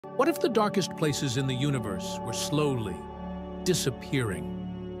What if the darkest places in the universe were slowly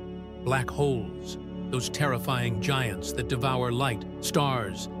disappearing? Black holes, those terrifying giants that devour light,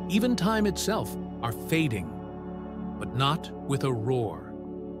 stars, even time itself, are fading. But not with a roar,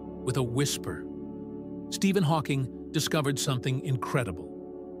 with a whisper. Stephen Hawking discovered something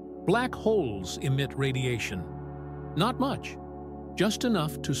incredible. Black holes emit radiation. Not much, just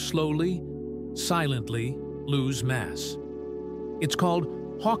enough to slowly, silently lose mass. It's called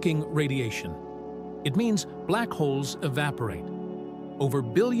Hawking radiation. It means black holes evaporate. Over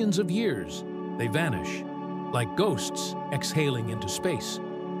billions of years, they vanish, like ghosts exhaling into space.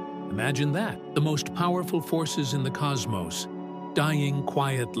 Imagine that, the most powerful forces in the cosmos, dying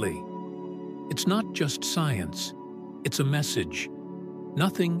quietly. It's not just science, it's a message.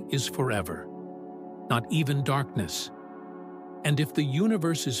 Nothing is forever, not even darkness. And if the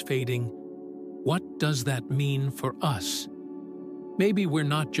universe is fading, what does that mean for us? Maybe we're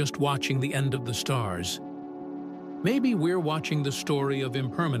not just watching the end of the stars. Maybe we're watching the story of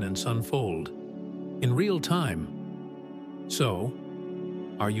impermanence unfold in real time. So,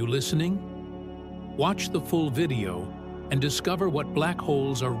 are you listening? Watch the full video and discover what black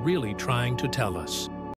holes are really trying to tell us.